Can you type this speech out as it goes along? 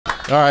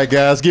All right,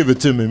 guys, give it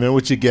to me, man.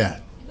 What you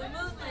got? The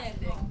moon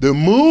landing. The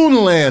moon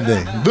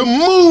landing. The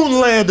moon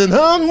landing,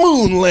 huh?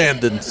 Moon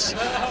landings.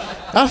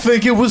 I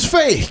think it was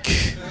fake.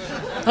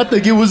 I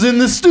think it was in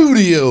the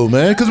studio,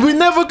 man, because we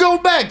never go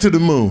back to the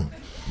moon.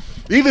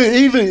 Even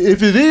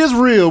if it is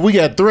real, we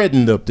got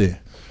threatened up there.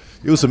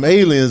 It was some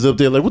aliens up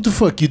there like, what the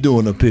fuck you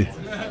doing up here?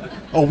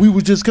 Oh, we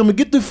were just coming,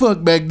 get the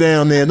fuck back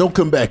down there. Don't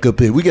come back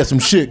up here. We got some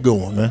shit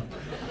going, man.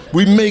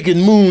 We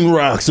making moon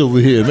rocks over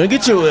here, man.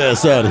 Get your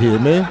ass out of here,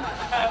 man.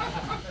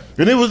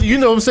 And it was, you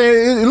know what I'm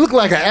saying? It looked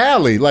like an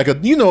alley, like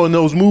you know, in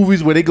those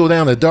movies where they go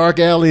down a dark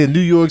alley in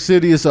New York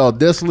City, it's all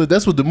desolate.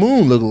 That's what the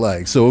moon looked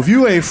like. So if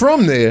you ain't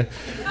from there,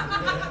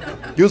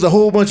 there's a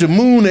whole bunch of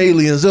moon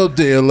aliens up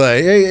there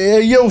like,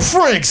 hey, yo,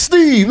 Frank,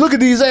 Steve, look at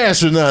these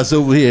astronauts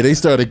over here. They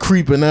started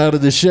creeping out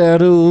of the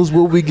shadows.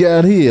 What we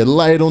got here?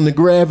 Light on the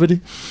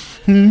gravity?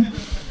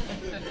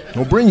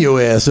 Don't bring your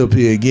ass up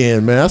here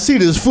again, man. I see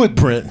this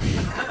footprint.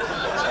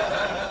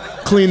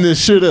 Clean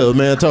this shit up,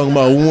 man. Talking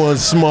about one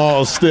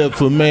small step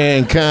for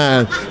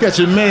mankind. Got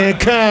your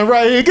mankind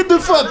right here. Get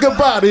the fuck up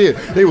out of here.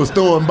 They was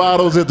throwing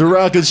bottles at the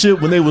rocket ship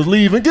when they was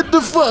leaving. Get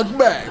the fuck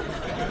back.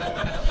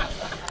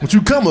 But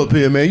you come up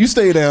here, man. You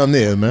stay down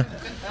there, man.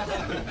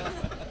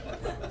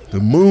 The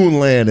moon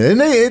landing. And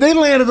they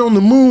landed on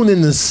the moon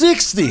in the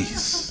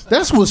 60s.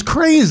 That's what's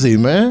crazy,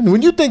 man.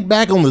 When you think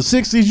back on the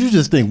 60s, you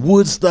just think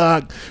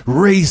Woodstock,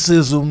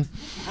 racism,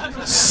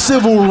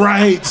 civil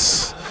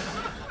rights.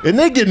 And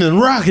they getting in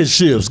rocket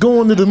ships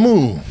going to the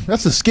moon.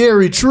 That's a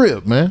scary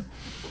trip, man.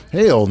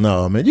 Hell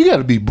no, man. You got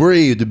to be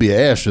brave to be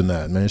an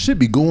astronaut, man. Shit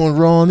be going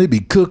wrong. They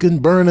be cooking,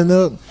 burning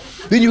up.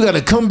 Then you got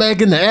to come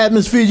back in the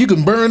atmosphere. You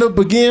can burn up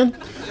again.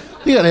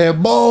 You got to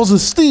have balls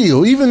of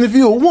steel, even if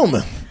you're a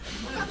woman.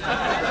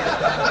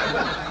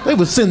 They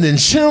were sending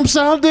chimps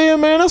out there,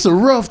 man. That's a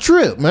rough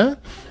trip, man.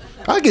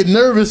 I get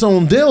nervous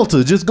on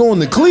Delta just going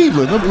to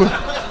Cleveland. We're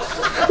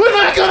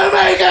not going to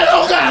make it.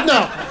 Oh, God,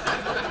 no.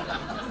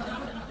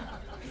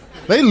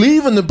 They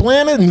leaving the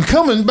planet and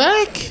coming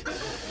back?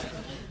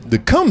 The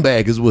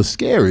comeback is what's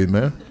scary,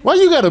 man. Why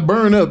you gotta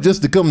burn up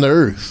just to come to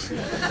Earth?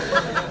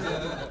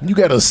 You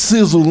gotta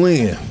sizzle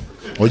in.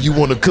 Or you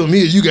wanna come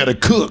here, you gotta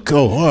cook.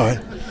 Oh, all right.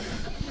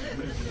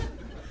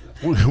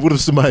 What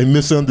if somebody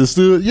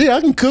misunderstood? Yeah,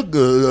 I can cook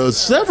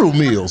several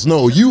meals.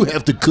 No, you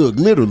have to cook,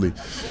 literally.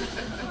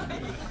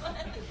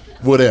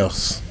 What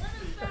else?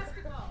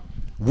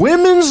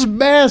 Women's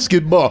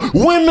basketball.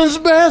 Women's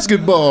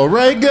basketball,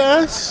 right,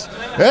 guys?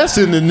 That's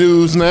in the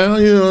news now,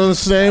 you know what I'm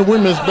saying?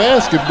 Women's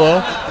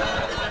basketball.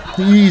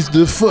 Ease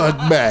the fuck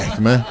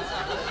back, man.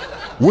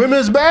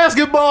 Women's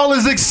basketball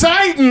is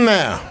exciting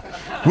now.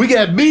 We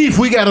got beef,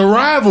 we got a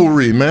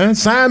rivalry, man.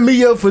 Sign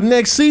me up for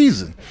next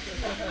season.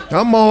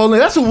 I'm all in.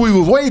 That's what we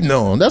was waiting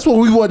on. That's what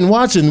we wasn't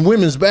watching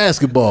women's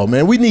basketball,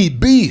 man. We need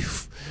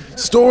beef,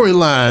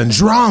 storyline,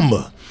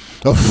 drama,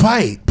 a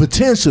fight,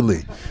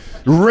 potentially.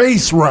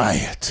 Race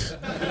riot.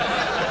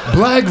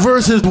 Black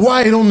versus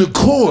white on the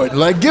court.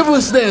 Like, give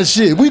us that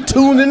shit. We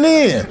tuning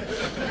in.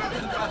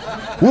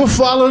 We'll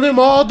follow them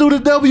all through the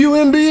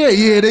WNBA.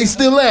 Yeah, they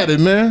still at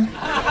it, man.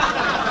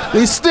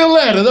 They still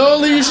at it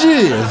all these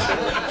years.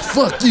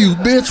 Fuck you,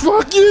 bitch.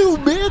 Fuck you,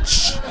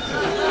 bitch.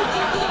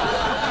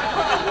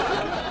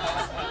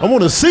 I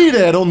want to see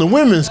that on the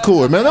women's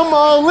court, man. I'm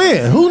all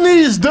in. Who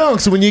needs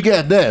dunks when you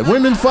got that?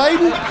 Women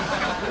fighting?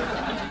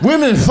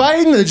 Women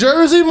fighting, a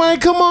jersey might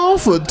come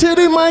off, a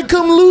titty might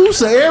come loose,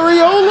 an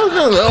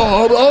areola.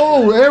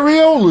 Oh,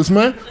 areolas,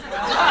 man.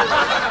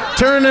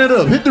 Turn that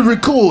up, hit the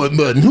record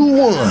button. Who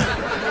won?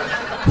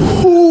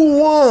 Who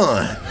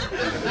won?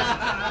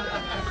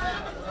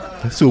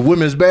 That's what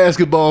women's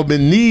basketball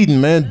been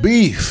needing, man,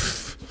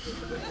 beef.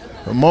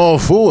 I'm all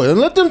for it. And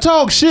let them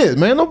talk shit,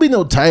 man. Don't be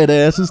no tight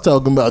asses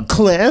talking about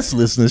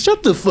classlessness.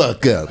 Shut the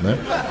fuck up, man.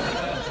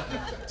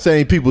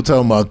 Same people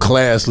talking about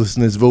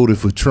classlessness voted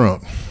for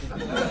Trump.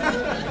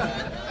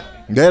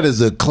 That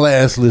is a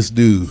classless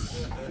dude.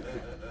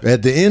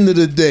 At the end of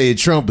the day,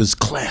 Trump is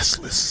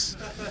classless.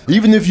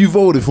 Even if you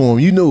voted for him,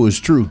 you know it's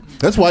true.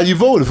 That's why you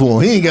voted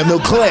for him. He ain't got no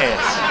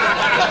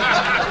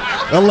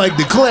class. Unlike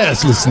the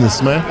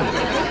classlessness, man.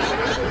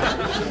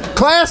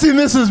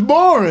 Classiness is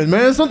boring,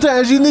 man.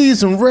 Sometimes you need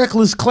some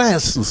reckless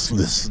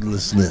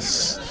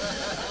classlessness.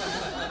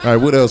 All right,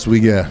 what else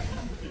we got?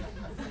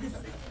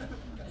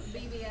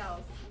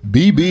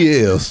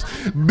 BBLs.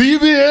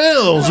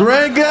 BBLs,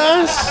 right,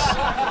 guys?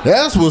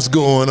 That's what's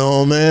going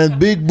on, man.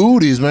 Big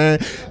booties, man.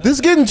 This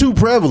is getting too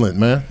prevalent,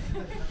 man.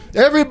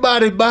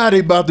 Everybody's body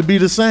about to be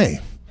the same.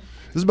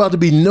 There's about to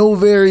be no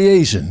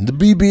variation. The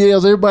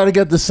BBLs, everybody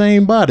got the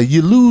same body.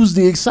 You lose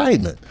the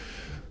excitement.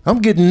 I'm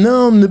getting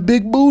numb to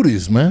big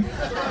booties, man.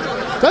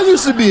 That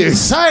used to be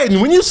exciting.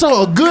 When you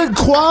saw a good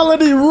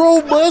quality,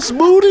 robust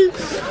booty,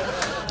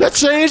 that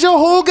changed your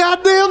whole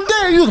goddamn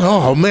day. You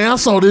go, oh man, I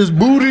saw this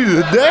booty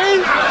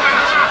today.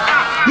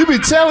 You be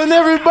telling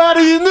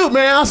everybody you knew,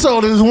 man, I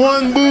saw this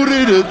one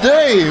booty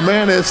today,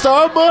 man, at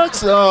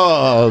Starbucks.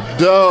 Oh,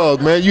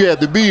 dog, man, you had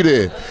to be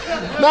there.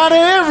 Now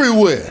they're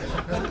everywhere.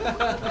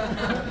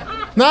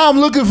 Now I'm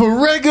looking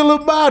for regular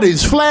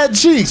bodies, flat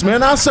cheeks,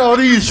 man. I saw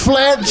these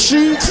flat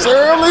cheeks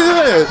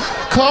earlier.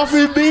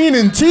 Coffee bean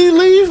and tea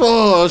leaf.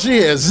 Oh, she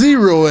had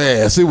zero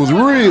ass. It was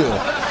real.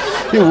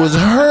 It was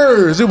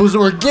hers. It was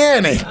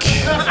organic.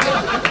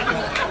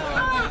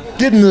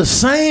 Getting the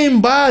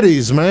same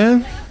bodies,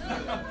 man.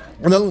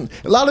 And a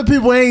lot of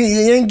people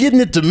ain't getting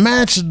it to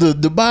match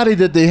the body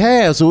that they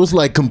have, so it's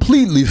like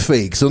completely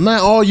fake. So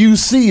now all you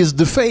see is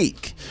the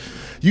fake.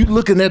 You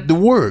looking at the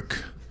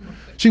work.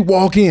 She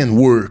walk in,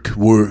 work,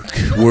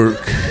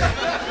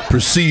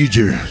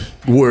 procedure,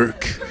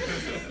 work.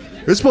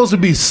 It's supposed to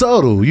be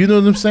subtle, you know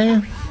what I'm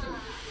saying?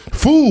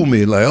 Fool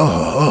me, like,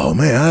 oh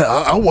man,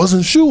 I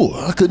wasn't sure,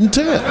 I couldn't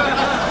tell.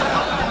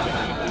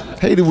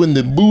 Hated when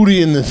the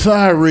booty and the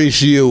thigh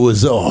ratio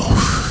was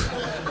off.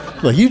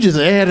 Like, you just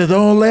added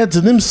all that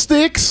to them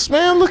sticks,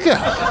 man, look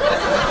out.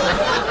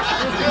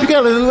 You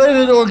gotta let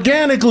it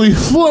organically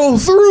flow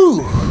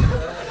through.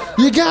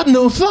 You got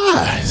no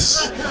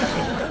thighs.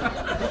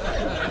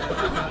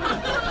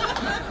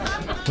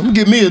 I'm gonna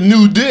get me a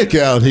new dick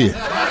out here.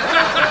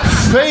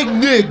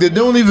 Fake dick that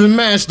don't even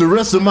match the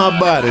rest of my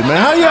body, man.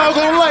 How y'all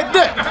gonna like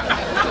that?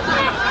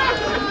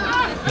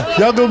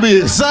 Y'all gonna be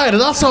excited.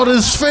 I saw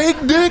this fake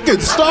dick at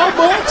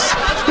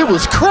Starbucks. It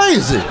was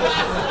crazy.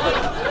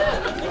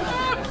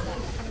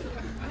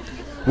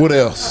 What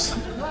else?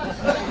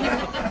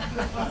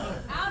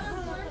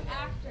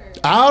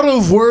 Out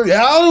of work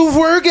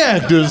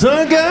actors,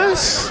 huh,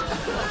 guys?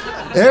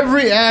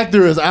 Every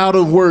actor is out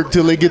of work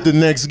till they get the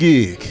next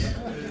gig.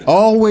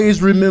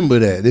 Always remember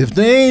that. If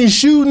they ain't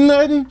shooting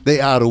nothing,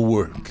 they out of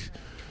work.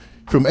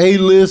 From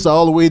A-list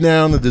all the way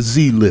down to the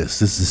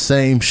Z-list, it's the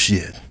same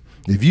shit.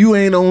 If you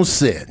ain't on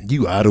set,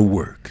 you out of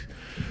work.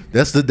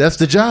 That's the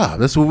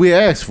job. That's what we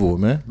asked for,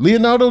 man.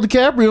 Leonardo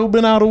DiCaprio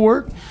been out of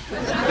work.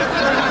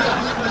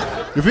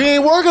 If he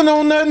ain't working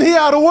on nothing, he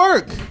out of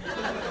work.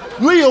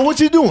 Leo, what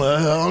you doing?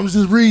 I'm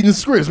just reading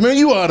scripts. Man,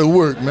 you out of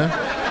work, man.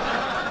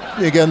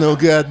 You ain't got no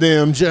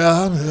goddamn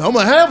job. I'm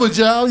gonna have a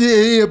job.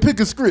 Yeah, pick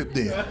a script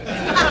then.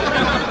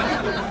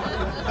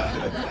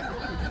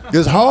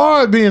 It's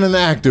hard being an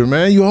actor,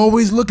 man. You're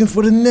always looking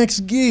for the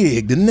next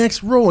gig, the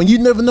next role, and you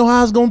never know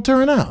how it's gonna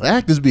turn out.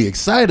 Actors be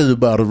excited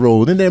about a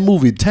role. Then that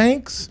movie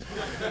tanks.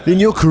 Then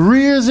your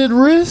career's at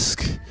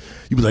risk.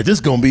 You be like, this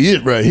gonna be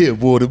it right here,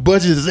 boy. The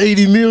budget is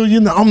 $80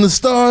 million. I'm the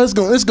star. It's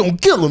gonna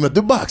kill them at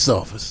the box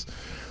office.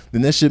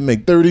 Then that shit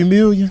make $30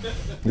 million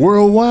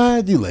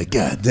worldwide. You like,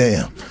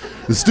 goddamn.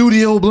 The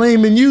studio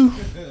blaming you.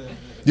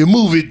 Your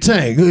movie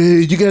tank. Hey,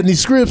 you got any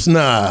scripts?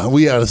 Nah,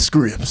 we out of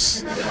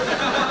scripts.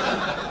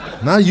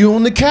 Now you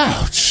on the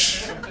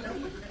couch.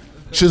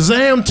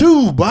 Shazam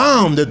 2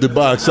 bombed at the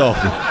box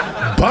office.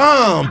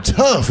 Bombed,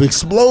 tough,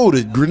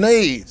 exploded,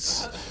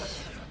 grenades.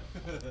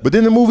 But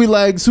then the movie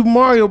like Super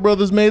Mario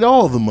Brothers made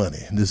all the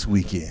money this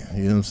weekend.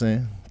 You know what I'm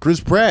saying? Chris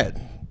Pratt,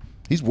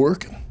 he's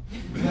working.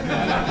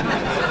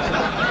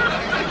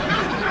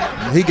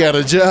 He got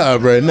a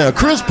job right now.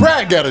 Chris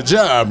Pratt got a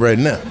job right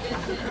now.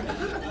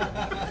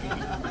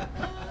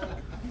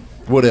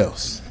 What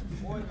else?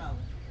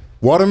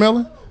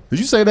 Watermelon? Did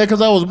you say that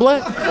because I was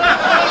black? Who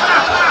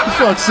the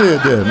fuck said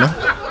that, man?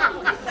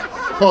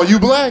 Oh, you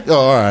black? Oh,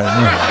 all right.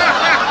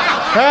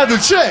 I had to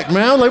check,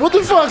 man. I was like, what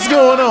the fuck's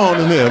going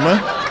on in there, man?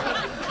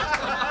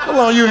 How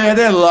long you had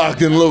that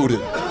locked and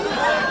loaded?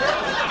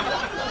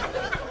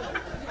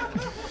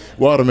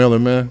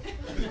 Watermelon, man.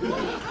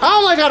 I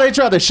don't like how they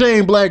try to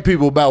shame black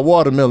people about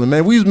watermelon,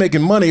 man. We was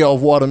making money off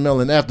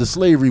watermelon after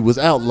slavery was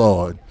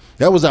outlawed.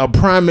 That was our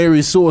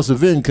primary source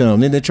of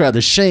income. Then they tried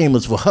to shame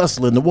us for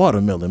hustling the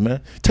watermelon,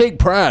 man. Take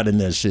pride in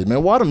that shit,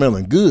 man.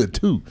 Watermelon good,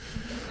 too.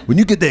 When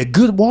you get that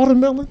good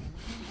watermelon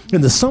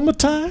in the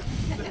summertime,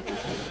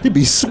 it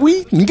be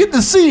sweet. And get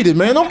the seeded,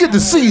 man. Don't get the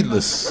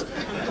seedless.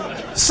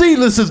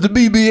 Seedless is the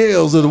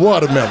BBLs of the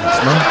watermelons,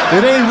 man.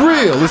 It ain't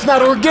real. It's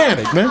not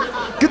organic, man.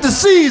 Get the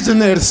seeds in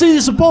there. The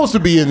seeds supposed to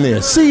be in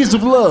there. Seeds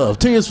of love,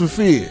 tears for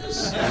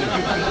fears.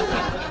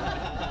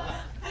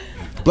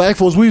 Black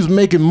folks, we was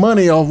making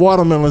money off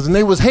watermelons, and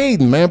they was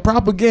hating, man,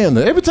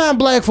 propaganda. Every time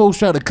black folks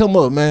try to come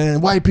up,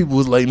 man, white people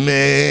was like,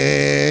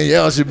 man,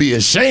 y'all should be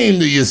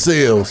ashamed of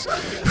yourselves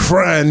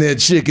frying that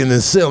chicken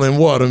and selling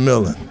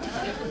watermelon,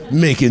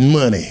 making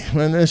money.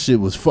 Man, that shit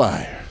was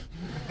fire.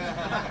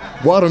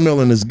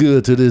 Watermelon is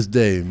good to this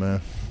day,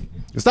 man.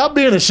 Stop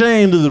being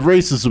ashamed of the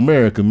racist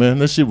America, man.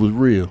 That shit was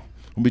real.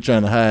 Don't be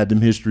trying to hide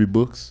them history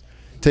books.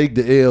 Take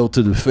the L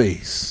to the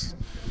face.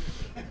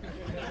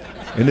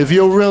 And if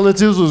your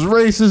relatives was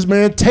racist,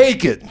 man,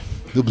 take it.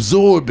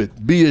 Absorb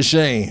it. Be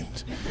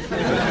ashamed.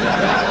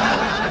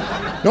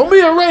 Don't be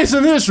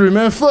erasing history,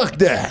 man. Fuck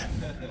that.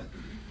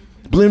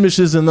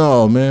 Blemishes and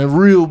all, man.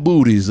 Real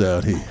booties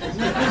out here.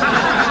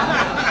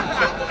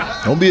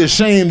 Don't be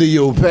ashamed of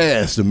your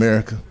past,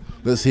 America.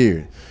 Let's hear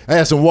it. I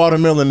had some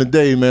watermelon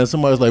today, man.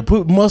 Somebody was like,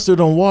 put mustard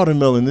on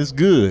watermelon. It's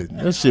good.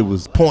 That shit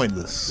was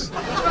pointless.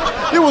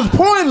 It was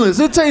pointless.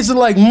 It tasted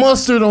like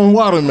mustard on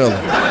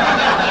watermelon.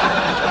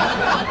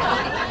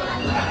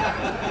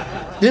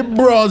 It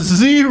brought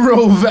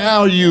zero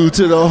value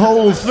to the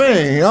whole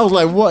thing. I was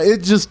like, what?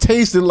 It just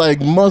tasted like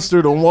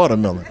mustard on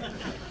watermelon.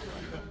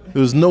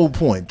 There was no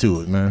point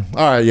to it, man.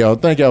 All right, y'all.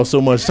 Thank y'all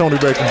so much. Tony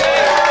Baker.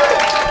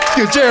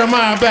 Get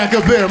Jeremiah back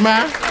up here,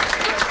 man.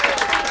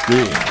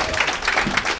 Yeah.